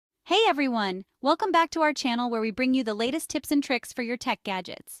Hey everyone! Welcome back to our channel where we bring you the latest tips and tricks for your tech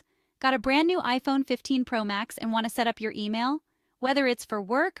gadgets. Got a brand new iPhone 15 Pro Max and want to set up your email? Whether it's for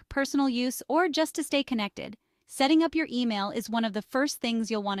work, personal use, or just to stay connected, setting up your email is one of the first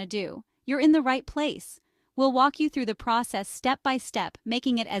things you'll want to do. You're in the right place. We'll walk you through the process step by step,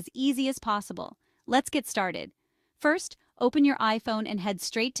 making it as easy as possible. Let's get started. First, open your iPhone and head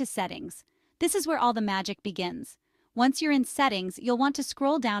straight to Settings. This is where all the magic begins. Once you're in Settings, you'll want to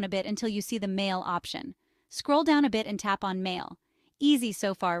scroll down a bit until you see the Mail option. Scroll down a bit and tap on Mail. Easy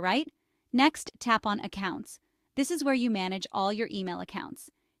so far, right? Next, tap on Accounts. This is where you manage all your email accounts.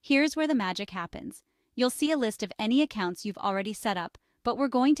 Here's where the magic happens. You'll see a list of any accounts you've already set up, but we're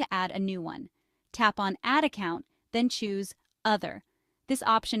going to add a new one. Tap on Add Account, then choose Other. This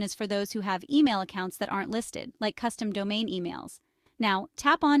option is for those who have email accounts that aren't listed, like custom domain emails. Now,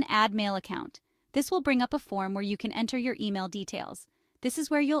 tap on Add Mail Account. This will bring up a form where you can enter your email details. This is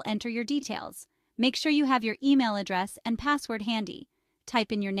where you'll enter your details. Make sure you have your email address and password handy.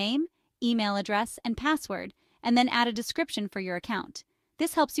 Type in your name, email address, and password, and then add a description for your account.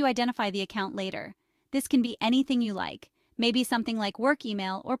 This helps you identify the account later. This can be anything you like, maybe something like work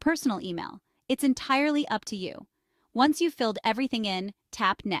email or personal email. It's entirely up to you. Once you've filled everything in,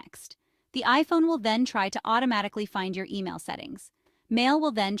 tap Next. The iPhone will then try to automatically find your email settings. Mail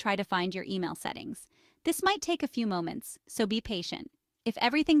will then try to find your email settings. This might take a few moments, so be patient. If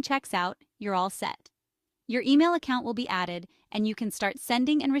everything checks out, you're all set. Your email account will be added, and you can start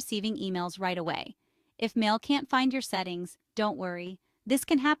sending and receiving emails right away. If Mail can't find your settings, don't worry. This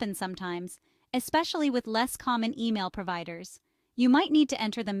can happen sometimes, especially with less common email providers. You might need to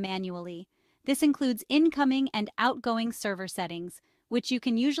enter them manually. This includes incoming and outgoing server settings, which you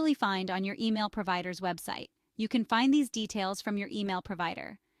can usually find on your email provider's website. You can find these details from your email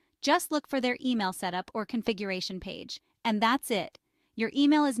provider. Just look for their email setup or configuration page, and that's it. Your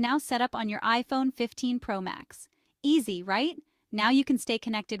email is now set up on your iPhone 15 Pro Max. Easy, right? Now you can stay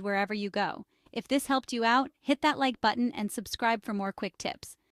connected wherever you go. If this helped you out, hit that like button and subscribe for more quick tips.